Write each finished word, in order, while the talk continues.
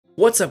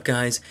What's up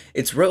guys,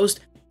 it's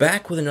Roast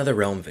back with another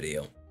Realm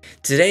video.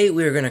 Today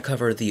we are going to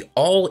cover the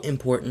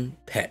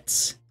all-important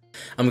pets.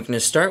 I'm going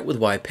to start with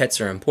why pets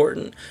are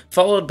important,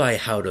 followed by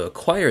how to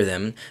acquire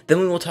them,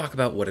 then we will talk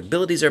about what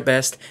abilities are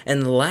best,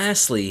 and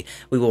lastly,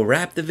 we will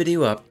wrap the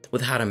video up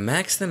with how to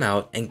max them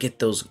out and get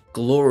those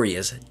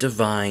glorious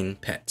divine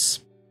pets.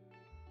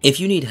 If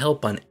you need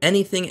help on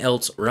anything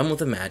else Realm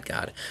with a Mad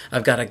God,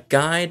 I've got a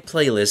guide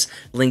playlist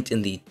linked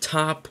in the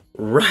top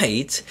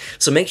right,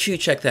 so make sure you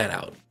check that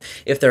out.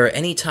 If there are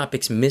any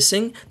topics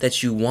missing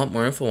that you want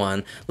more info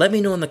on, let me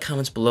know in the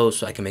comments below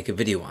so I can make a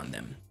video on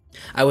them.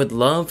 I would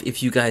love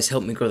if you guys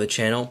help me grow the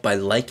channel by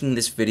liking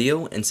this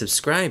video and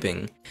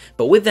subscribing,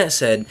 but with that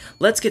said,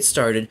 let's get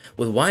started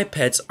with why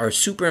pets are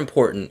super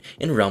important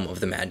in Realm of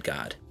the Mad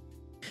God.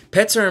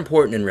 Pets are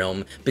important in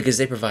Realm because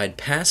they provide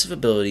passive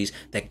abilities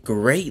that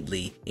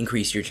greatly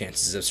increase your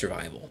chances of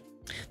survival.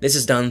 This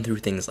is done through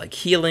things like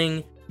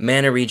healing,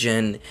 mana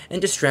regen,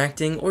 and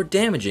distracting or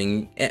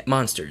damaging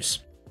monsters.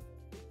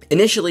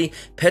 Initially,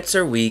 pets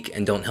are weak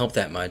and don't help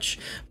that much,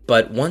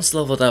 but once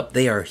leveled up,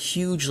 they are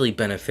hugely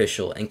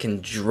beneficial and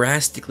can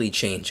drastically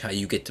change how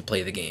you get to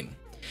play the game.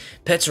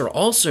 Pets are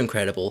also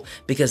incredible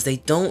because they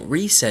don't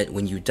reset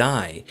when you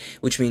die,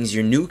 which means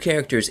your new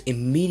characters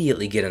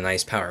immediately get a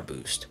nice power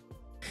boost.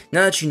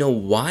 Now that you know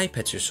why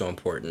pets are so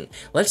important,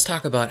 let's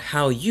talk about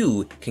how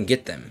you can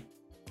get them.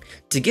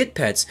 To get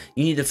pets,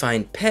 you need to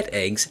find pet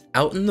eggs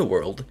out in the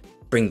world,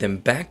 bring them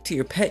back to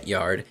your pet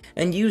yard,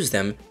 and use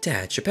them to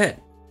hatch a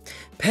pet.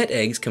 Pet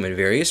eggs come in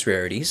various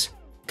rarities: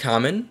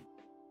 common,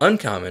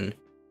 uncommon,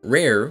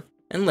 rare,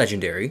 and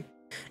legendary,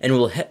 and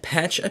will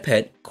hatch a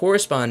pet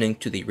corresponding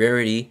to the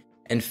rarity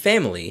and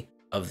family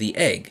of the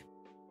egg.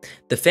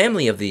 The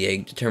family of the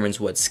egg determines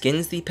what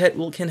skins the pet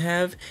can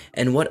have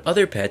and what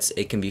other pets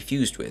it can be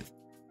fused with.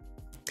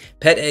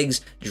 Pet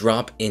eggs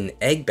drop in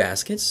egg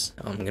baskets.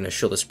 I'm going to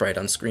show the sprite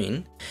on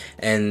screen.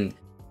 And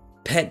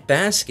pet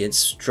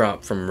baskets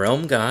drop from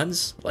realm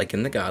gods, like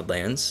in the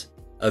Godlands,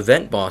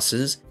 event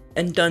bosses,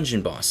 and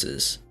dungeon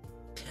bosses.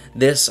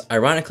 This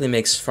ironically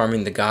makes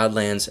farming the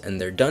Godlands and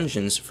their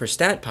dungeons for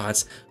stat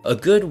pots a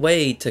good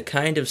way to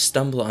kind of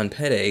stumble on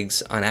pet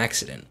eggs on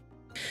accident.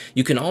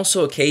 You can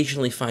also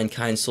occasionally find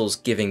kind souls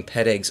giving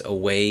pet eggs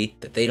away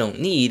that they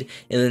don't need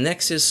in the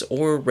Nexus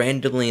or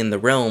randomly in the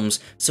realms,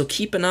 so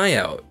keep an eye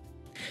out.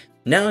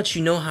 Now that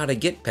you know how to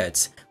get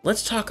pets,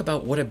 let's talk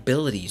about what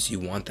abilities you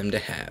want them to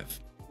have.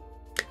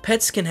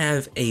 Pets can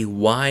have a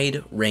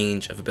wide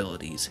range of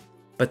abilities,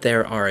 but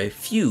there are a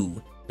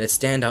few that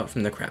stand out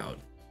from the crowd.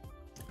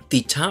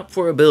 The top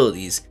 4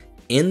 abilities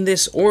in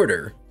this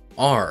order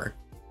are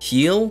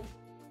Heal,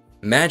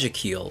 Magic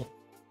Heal,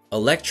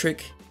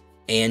 Electric,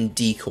 and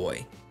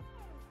Decoy.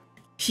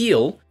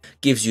 Heal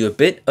gives you a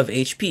bit of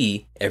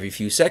HP every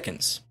few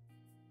seconds.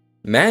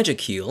 Magic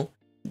Heal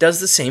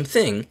does the same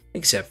thing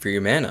except for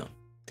your mana.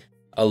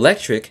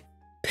 Electric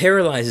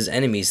paralyzes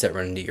enemies that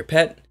run into your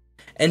pet,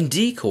 and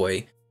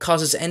Decoy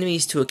causes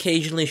enemies to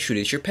occasionally shoot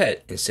at your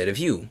pet instead of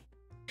you.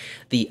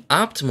 The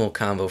optimal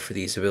combo for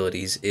these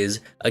abilities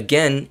is,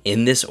 again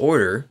in this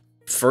order,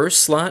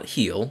 first slot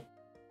Heal,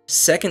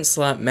 second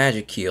slot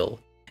Magic Heal,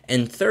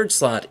 and third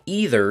slot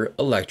either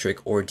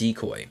Electric or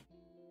Decoy.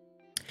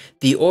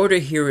 The order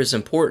here is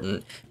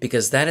important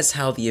because that is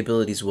how the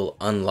abilities will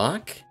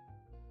unlock,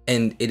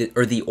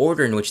 or the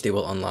order in which they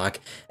will unlock,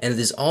 and it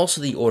is also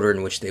the order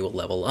in which they will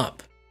level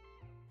up.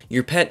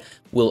 Your pet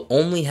will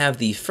only have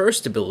the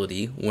first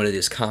ability when it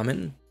is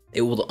common,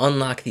 it will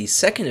unlock the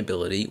second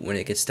ability when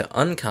it gets to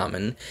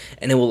uncommon,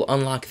 and it will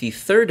unlock the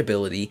third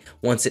ability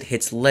once it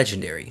hits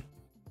legendary.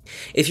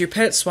 If your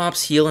pet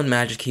swaps Heal and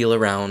Magic Heal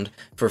around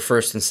for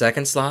first and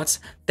second slots,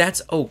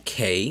 that's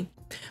okay,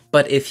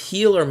 but if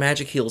Heal or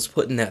Magic Heal is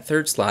put in that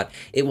third slot,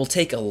 it will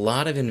take a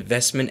lot of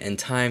investment and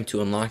time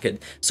to unlock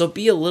it, so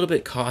be a little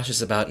bit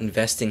cautious about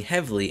investing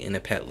heavily in a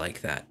pet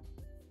like that.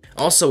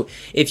 Also,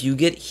 if you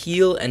get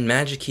Heal and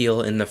Magic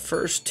Heal in the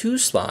first 2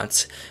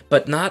 slots,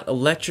 but not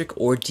Electric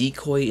or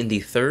Decoy in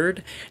the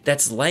third,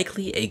 that's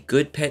likely a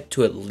good pet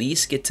to at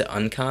least get to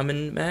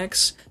uncommon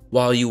max,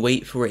 while you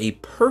wait for a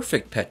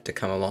perfect pet to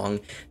come along,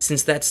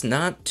 since that's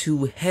not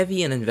too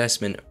heavy an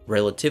investment,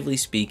 relatively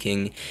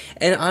speaking,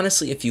 and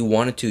honestly, if you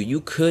wanted to, you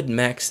could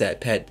max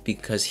that pet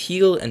because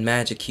Heal and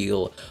Magic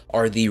Heal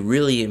are the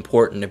really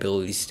important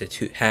abilities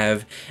to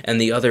have, and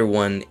the other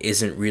one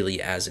isn't really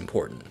as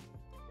important.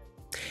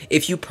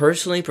 If you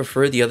personally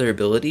prefer the other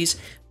abilities,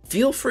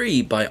 feel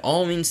free by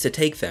all means to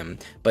take them,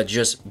 but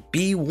just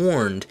be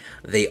warned,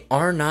 they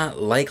are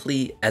not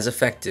likely as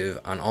effective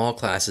on all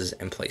classes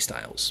and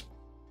playstyles.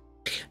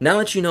 Now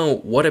that you know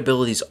what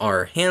abilities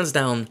are hands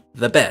down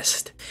the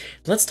best,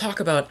 let's talk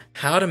about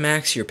how to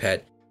max your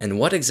pet and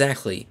what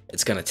exactly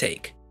it's going to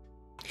take.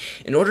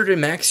 In order to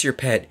max your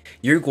pet,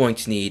 you're going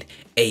to need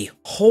a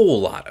whole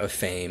lot of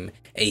fame,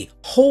 a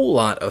whole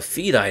lot of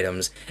feed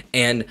items,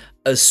 and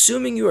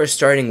assuming you are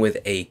starting with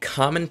a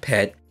common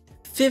pet,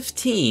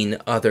 15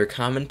 other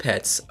common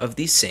pets of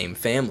the same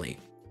family.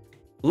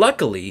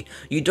 Luckily,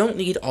 you don't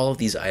need all of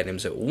these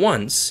items at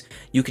once.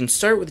 You can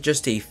start with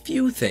just a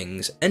few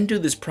things and do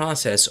this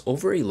process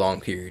over a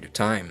long period of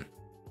time.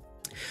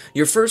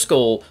 Your first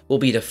goal will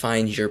be to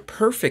find your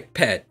perfect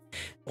pet,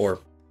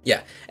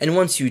 and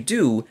once you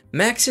do,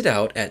 max it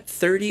out at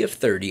 30 of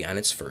 30 on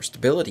its first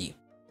ability.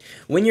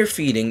 When you're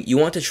feeding, you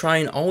want to try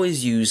and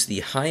always use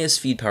the highest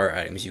feed power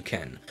items you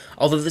can,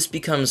 although this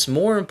becomes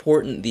more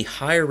important the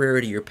higher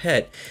rarity your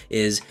pet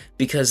is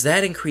because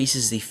that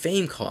increases the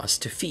fame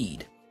cost to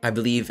feed. I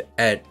believe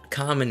at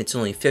common it's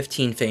only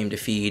 15 fame to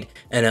feed,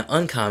 and at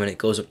uncommon it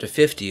goes up to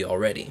 50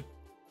 already.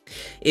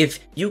 If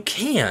you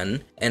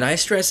can, and I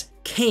stress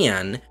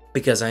can,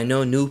 because I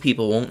know new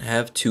people won't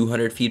have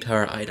 200 feed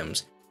power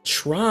items,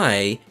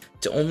 try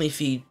to only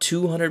feed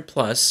 200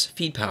 plus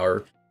feed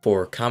power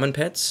for common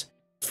pets,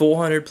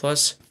 400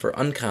 plus for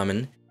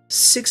uncommon,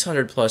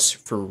 600 plus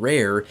for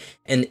rare,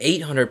 and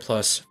 800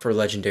 plus for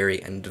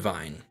legendary and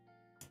divine.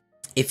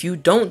 If you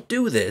don't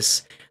do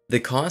this, the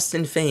cost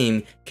and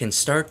fame can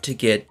start to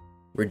get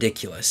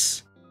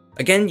ridiculous.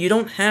 Again, you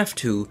don't have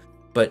to,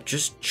 but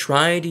just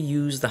try to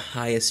use the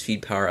highest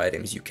feed power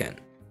items you can.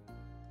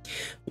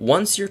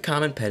 Once your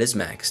common pet is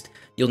maxed,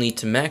 you'll need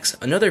to max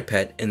another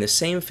pet in the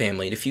same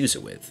family to fuse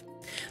it with.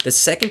 The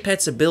second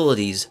pet's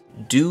abilities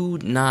do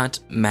not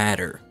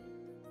matter,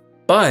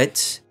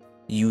 but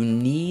you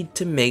need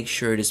to make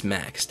sure it is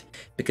maxed,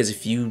 because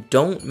if you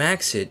don't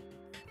max it,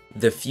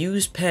 the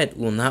fused pet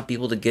will not be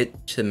able to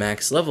get to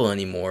max level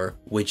anymore,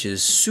 which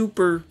is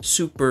super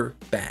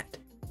bad.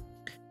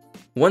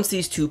 Once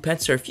these two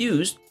pets are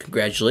fused,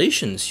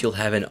 congratulations, you'll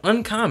have an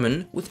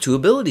uncommon with 2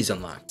 abilities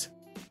unlocked.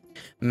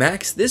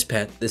 Max this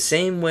pet the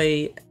same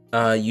way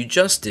you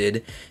just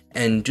did,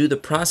 and do the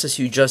process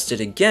you just did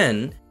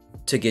again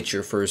to get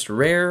your first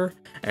rare,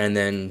 and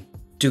then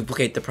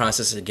duplicate the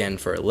process again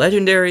for a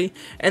legendary,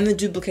 and then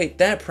duplicate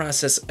that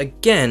process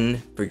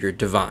again for your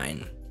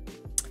divine.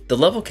 The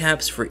level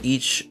caps for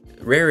each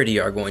rarity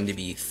are going to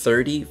be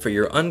 30 for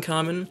your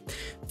uncommon,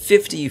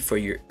 30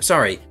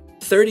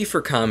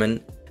 for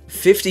common,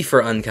 50 for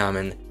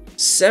uncommon,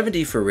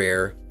 70 for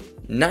rare,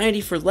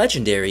 90 for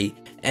legendary,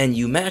 and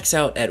you max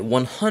out at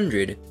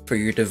 100 for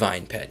your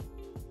divine pet.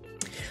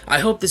 I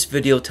hope this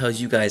video tells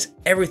you guys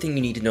everything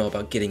you need to know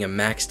about getting a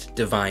maxed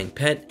divine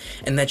pet,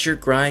 and that your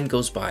grind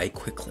goes by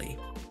quickly.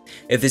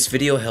 If this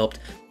video helped,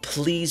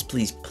 please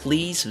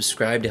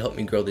subscribe to help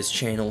me grow this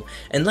channel,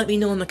 and let me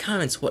know in the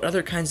comments what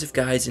other kinds of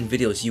guides and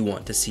videos you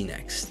want to see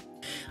next.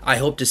 I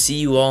hope to see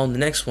you all in the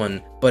next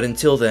one, but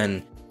until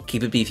then,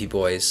 keep it beefy,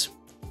 boys.